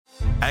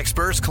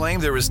Experts claim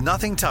there is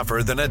nothing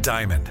tougher than a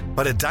diamond.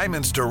 But at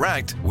Diamonds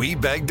Direct, we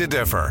beg to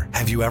differ.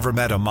 Have you ever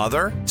met a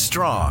mother?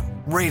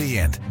 Strong,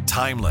 radiant,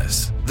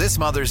 timeless. This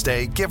Mother's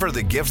Day, give her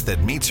the gift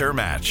that meets her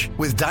match.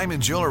 With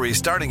diamond jewelry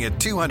starting at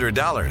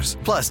 $200.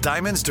 Plus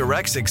Diamonds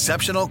Direct's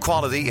exceptional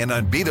quality and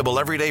unbeatable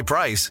everyday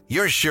price,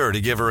 you're sure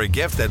to give her a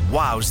gift that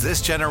wows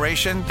this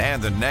generation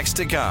and the next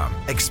to come.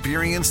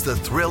 Experience the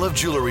thrill of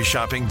jewelry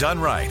shopping done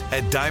right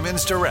at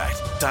Diamonds Direct.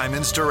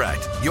 Diamonds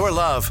Direct. Your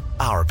love,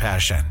 our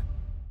passion.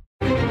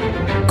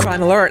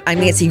 Crime Alert,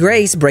 I'm Nancy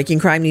Grace. Breaking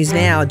crime news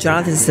now.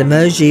 Jonathan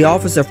Samoji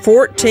offers a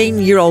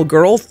 14-year-old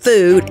girl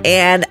food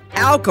and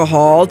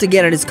alcohol to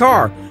get in his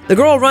car. The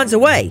girl runs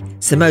away.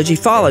 Samoji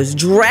follows,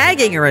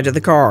 dragging her into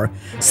the car.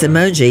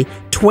 Samoji,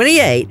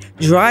 28,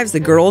 drives the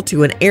girl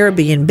to an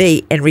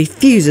Airbnb and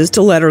refuses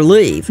to let her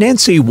leave.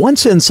 Nancy,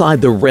 once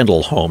inside the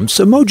rental home,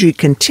 Samoji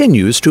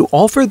continues to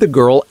offer the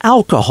girl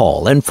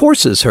alcohol and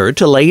forces her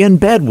to lay in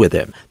bed with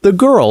him. The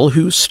girl,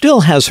 who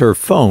still has her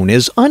phone,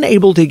 is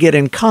unable to get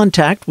in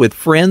contact with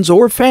friends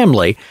or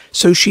family,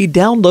 so she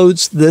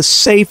downloads the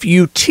Safe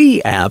UT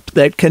app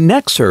that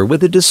connects her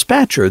with a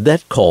dispatcher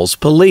that calls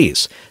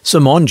police.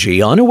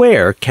 Samoji,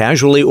 unaware,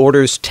 casually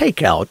orders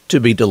takeout to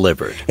be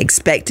delivered.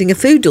 Expecting a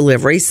food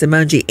delivery,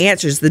 Samoji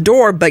answers the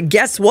door, but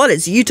guess what?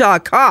 It's Utah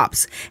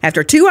cops.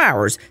 After 2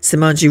 hours,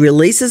 Samoji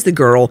releases the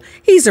girl.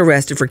 He's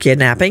arrested for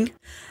kidnapping.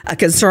 A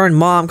concerned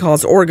mom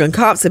calls Oregon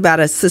cops about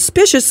a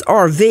suspicious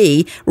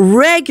RV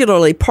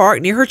regularly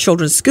parked near her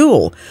children's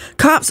school.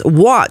 Cops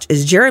watch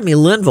as Jeremy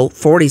Linville,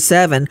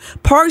 47,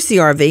 parks the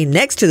RV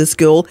next to the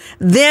school,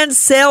 then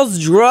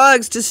sells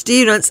drugs to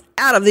students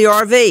out of the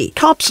RV.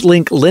 Cops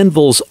link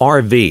Linville's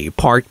RV,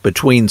 parked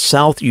between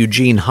South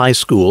Eugene High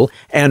School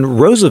and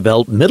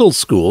Roosevelt Middle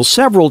School,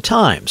 several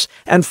times,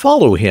 and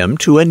follow him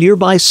to a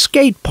nearby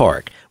skate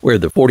park, where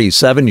the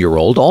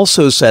 47-year-old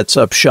also sets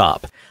up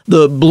shop.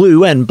 The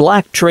blue and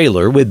black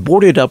trailer with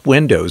boarded-up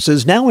windows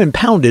is now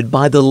impounded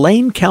by the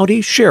Lane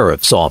County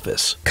Sheriff's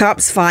Office.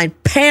 Cops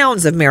find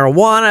pounds of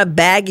marijuana,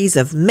 baggies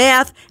of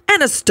meth,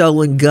 and a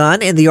stolen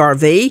gun in the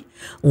RV.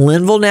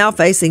 Linville now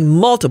facing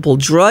multiple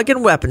drug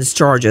and weapons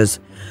charges.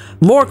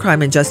 More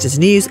crime and justice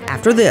news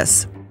after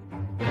this.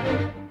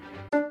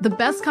 The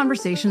best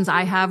conversations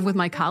I have with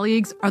my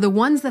colleagues are the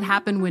ones that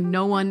happen when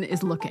no one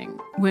is looking,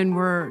 when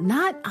we're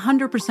not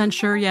 100%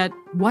 sure yet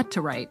what to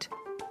write.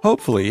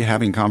 Hopefully,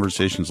 having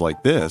conversations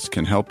like this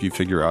can help you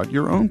figure out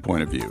your own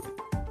point of view.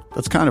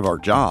 That's kind of our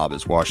job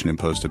as Washington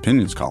Post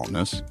opinions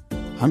columnists.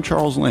 I'm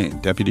Charles Lane,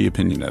 Deputy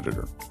Opinion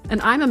Editor. And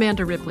I'm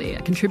Amanda Ripley,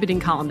 a contributing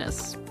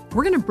columnist.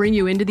 We're going to bring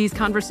you into these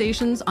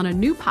conversations on a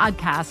new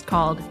podcast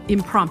called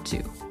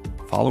Impromptu.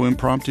 Follow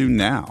Impromptu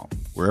now,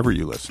 wherever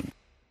you listen.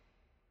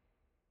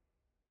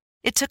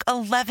 It took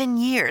 11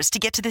 years to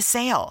get to this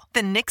sale. The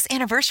Knix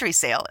Anniversary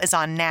Sale is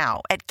on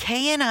now at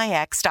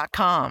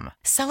knix.com.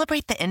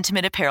 Celebrate the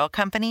intimate apparel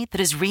company that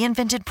has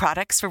reinvented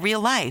products for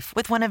real life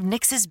with one of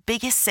Knix's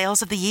biggest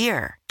sales of the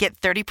year. Get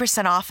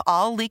 30% off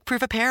all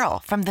leak-proof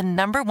apparel from the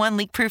 #1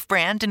 leak-proof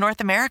brand in North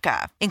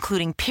America,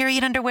 including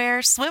period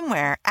underwear,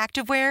 swimwear,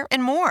 activewear,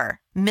 and more.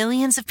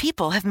 Millions of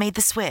people have made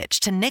the switch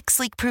to Knix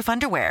leak-proof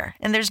underwear,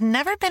 and there's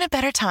never been a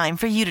better time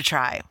for you to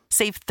try.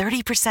 Save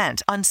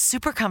 30% on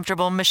super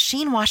comfortable,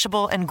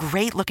 machine-washable, and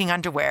great-looking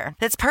underwear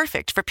that's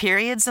perfect for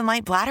periods and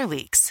light bladder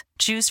leaks.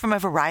 Choose from a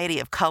variety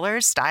of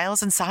colors,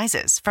 styles, and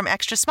sizes, from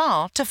extra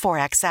small to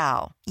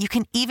 4XL. You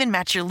can even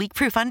match your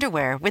leak-proof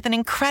underwear with an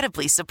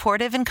incredibly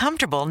supportive and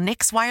comfortable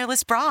Knix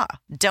wireless bra.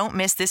 Don't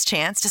miss this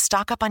chance to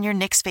stock up on your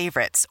Knix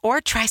favorites or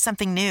try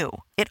something new.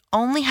 It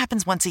only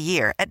happens once a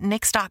year at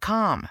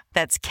Knix.com.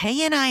 That's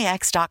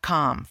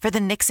KNIX.com for the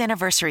Knix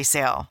Anniversary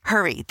Sale.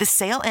 Hurry, the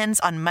sale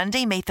ends on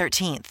Monday, May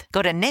 13th.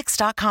 Go to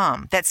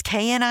Knix.com. That's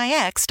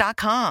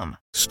KNIX.com.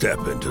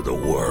 Step into the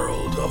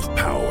world of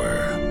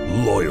power,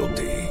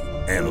 loyalty,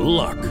 and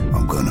luck.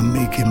 I'm gonna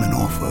make him an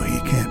offer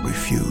he can't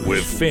refuse.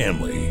 With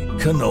family,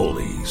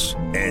 cannolis,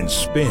 and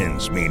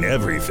spins mean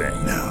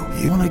everything. Now,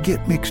 you wanna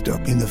get mixed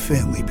up in the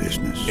family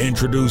business.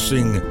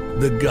 Introducing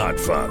The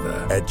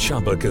Godfather at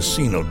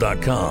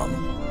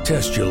ChumbaCasino.com.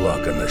 Test your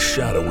luck in the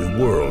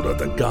shadowy world of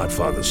The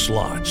Godfather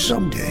slot.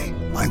 Someday,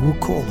 I will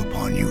call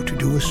upon you to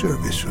do a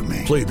service for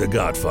me. Play The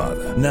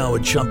Godfather, now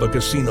at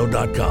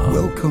ChumbaCasino.com.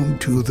 Welcome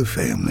to the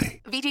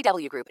family.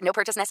 VGW Group. No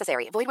purchase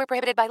necessary. Void where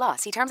prohibited by law.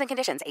 See terms and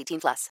conditions.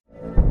 18+.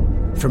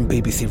 From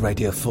BBC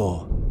Radio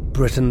 4,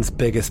 Britain's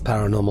biggest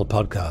paranormal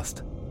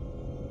podcast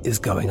is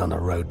going on a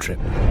road trip.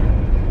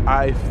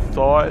 I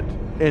thought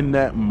in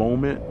that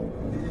moment,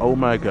 oh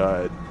my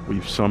God,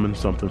 we've summoned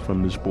something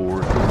from this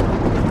board.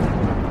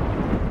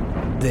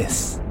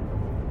 This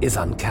is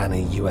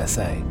Uncanny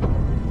USA.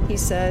 He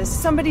says,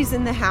 somebody's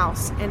in the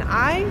house, and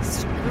I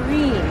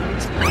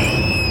screamed.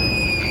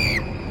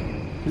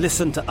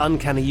 Listen to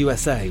Uncanny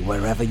USA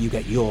wherever you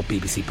get your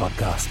BBC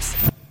podcasts,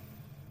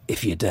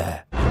 if you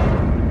dare.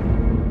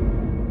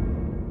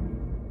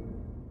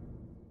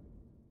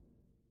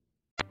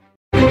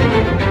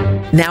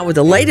 Now with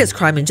the latest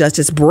crime and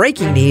justice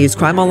breaking news,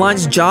 Crime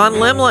Online's John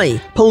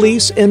Limley.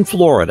 Police in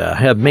Florida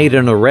have made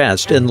an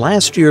arrest in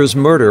last year's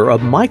murder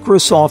of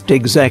Microsoft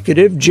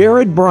executive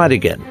Jared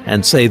Brodigan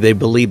and say they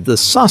believe the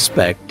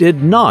suspect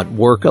did not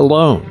work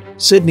alone.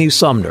 Sydney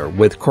Sumner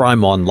with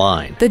Crime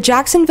Online. The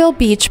Jacksonville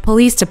Beach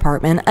Police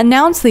Department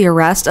announced the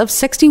arrest of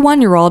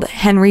 61-year-old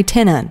Henry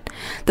Tinnan.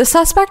 The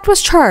suspect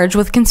was charged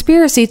with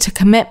conspiracy to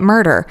commit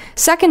murder,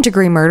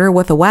 second-degree murder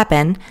with a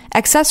weapon,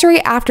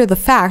 accessory after the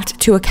fact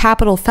to a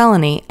capital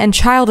felony, and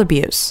child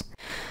abuse.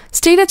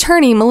 State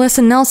Attorney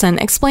Melissa Nelson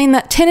explained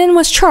that Tinnan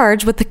was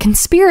charged with the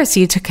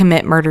conspiracy to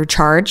commit murder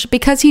charge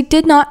because he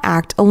did not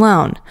act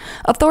alone.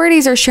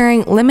 Authorities are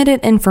sharing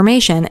limited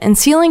information and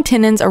sealing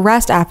Tinnan's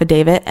arrest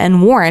affidavit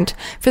and warrant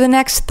for the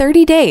next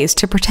 30 days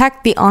to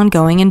protect the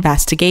ongoing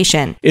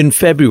investigation. In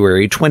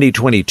February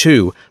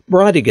 2022,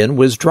 Brodigan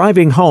was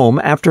driving home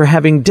after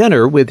having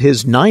dinner with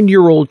his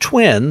 9-year-old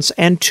twins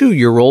and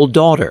 2-year-old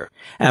daughter.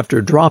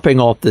 After dropping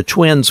off the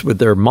twins with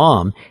their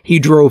mom, he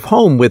drove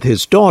home with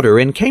his daughter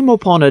and came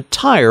upon a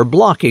tire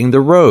blocking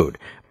the road.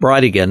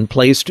 Brodigan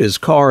placed his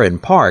car in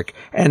park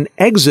and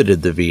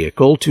exited the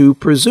vehicle to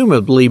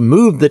presumably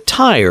move the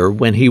tire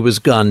when he was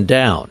gunned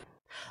down.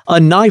 A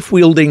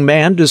knife-wielding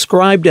man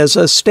described as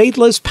a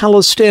stateless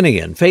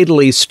Palestinian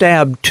fatally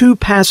stabbed 2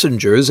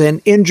 passengers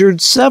and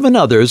injured 7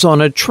 others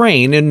on a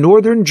train in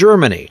northern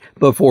Germany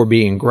before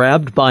being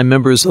grabbed by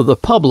members of the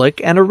public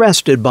and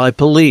arrested by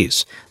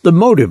police. The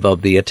motive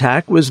of the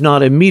attack was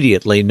not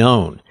immediately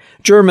known.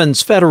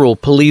 Germany's federal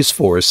police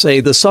force say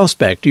the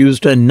suspect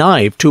used a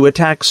knife to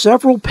attack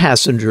several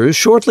passengers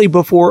shortly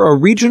before a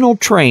regional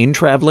train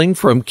traveling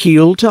from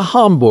Kiel to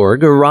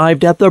Hamburg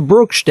arrived at the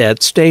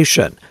Bruckstedt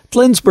station.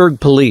 Flensburg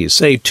police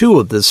say 2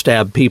 of the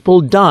stabbed people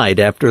died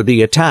after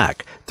the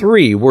attack.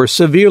 3 were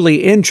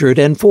severely injured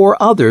and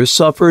 4 others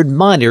suffered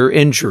minor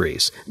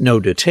injuries.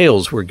 No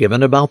details were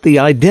given about the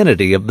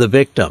identity of the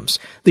victims.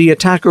 The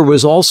attacker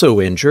was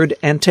also injured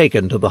and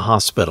taken to the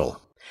hospital.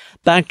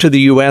 Back to the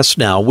U.S.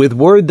 now, with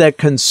word that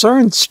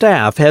concerned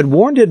staff had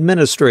warned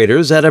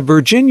administrators at a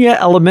Virginia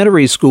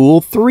elementary school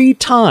 3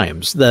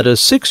 times that a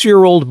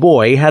 6-year-old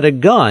boy had a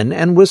gun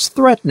and was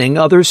threatening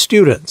other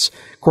students.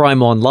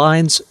 Crime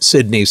Online's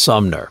Sydney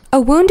Sumner. A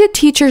wounded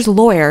teacher's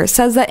lawyer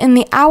says that in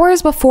the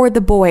hours before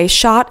the boy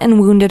shot and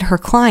wounded her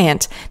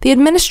client, the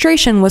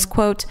administration was,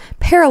 quote,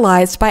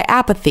 paralyzed by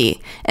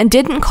apathy and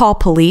didn't call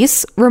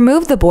police,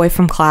 remove the boy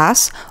from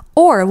class,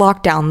 or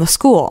lock down the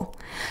school.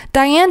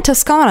 Diane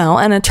Toscano,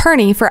 an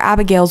attorney for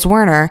Abigail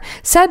Werner,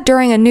 said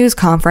during a news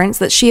conference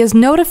that she has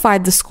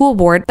notified the school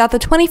board that the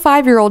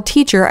 25-year-old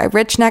teacher at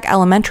Rich Neck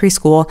Elementary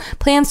School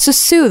plans to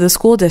sue the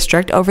school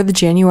district over the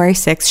January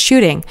 6th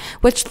shooting,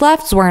 which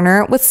left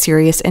Werner with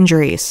serious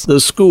injuries.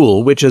 The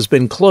school, which has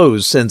been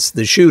closed since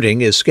the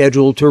shooting, is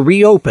scheduled to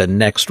reopen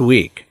next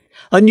week.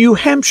 A New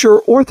Hampshire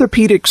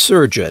orthopedic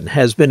surgeon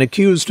has been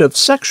accused of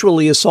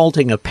sexually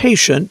assaulting a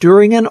patient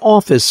during an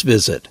office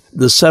visit.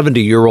 The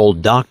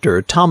 70-year-old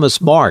doctor, Thomas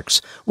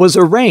Marks, was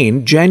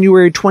arraigned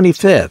January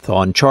 25th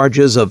on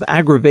charges of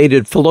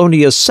aggravated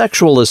felonious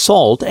sexual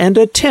assault and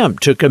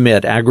attempt to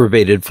commit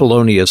aggravated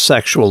felonious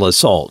sexual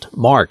assault.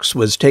 Marks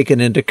was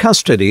taken into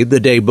custody the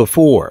day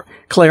before.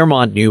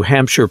 Claremont, New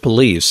Hampshire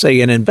police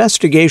say an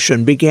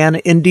investigation began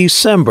in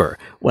December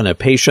when a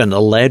patient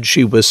alleged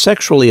she was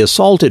sexually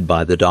assaulted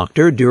by the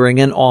doctor during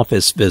an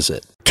office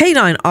visit.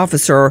 Canine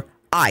officer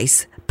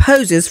Ice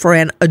poses for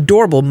an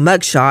adorable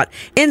mugshot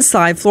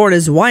inside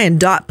Florida's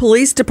Wyandotte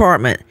Police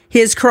Department.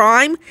 His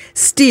crime?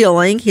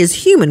 Stealing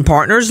his human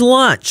partner's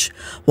lunch.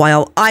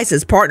 While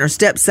Ice's partner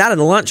steps out of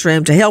the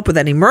lunchroom to help with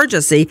an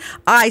emergency,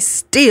 Ice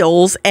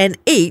steals and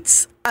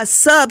eats a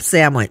sub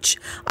sandwich.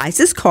 Ice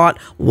is caught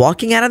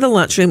walking out of the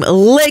lunchroom,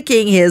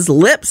 licking his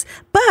lips,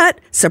 but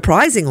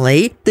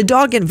surprisingly, the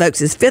dog invokes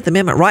his Fifth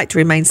Amendment right to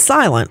remain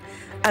silent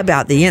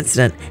about the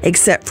incident,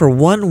 except for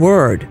one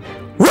word.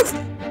 Woof!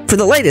 For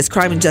the latest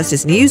crime and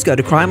justice news, go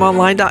to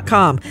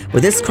crimeonline.com.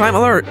 With this crime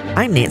alert,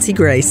 I'm Nancy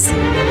Grace.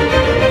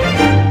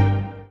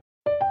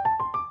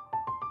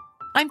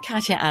 I'm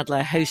Katya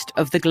Adler, host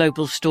of The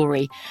Global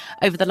Story.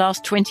 Over the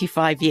last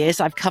 25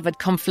 years, I've covered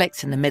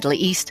conflicts in the Middle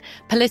East,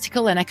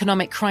 political and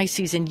economic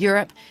crises in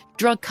Europe,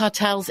 drug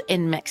cartels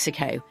in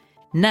Mexico.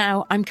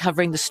 Now I'm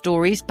covering the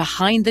stories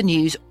behind the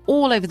news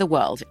all over the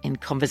world in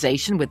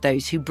conversation with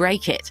those who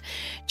break it.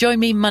 Join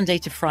me Monday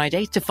to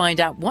Friday to find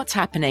out what's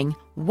happening,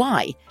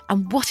 why,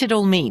 and what it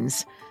all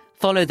means.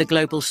 Follow The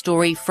Global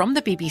Story from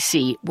the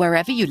BBC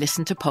wherever you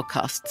listen to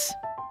podcasts.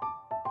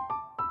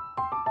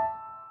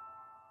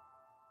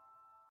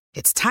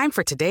 It's time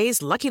for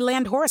today's Lucky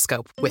Land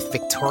horoscope with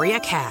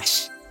Victoria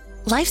Cash.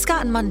 Life's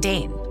gotten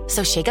mundane,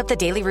 so shake up the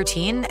daily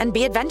routine and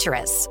be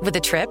adventurous with a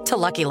trip to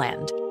Lucky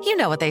Land. You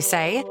know what they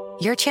say,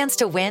 your chance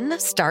to win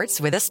starts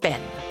with a spin.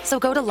 So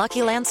go to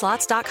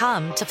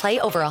LuckyLandSlots.com to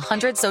play over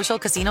 100 social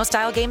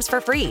casino-style games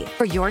for free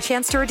for your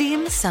chance to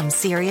redeem some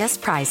serious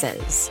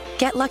prizes.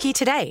 Get lucky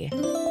today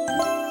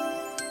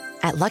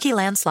at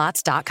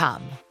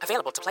LuckyLandSlots.com.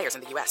 Available to players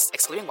in the U.S.,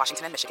 excluding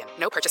Washington and Michigan.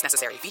 No purchase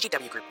necessary.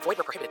 VGW Group. Void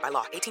where prohibited by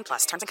law.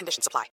 18+. Terms and conditions apply.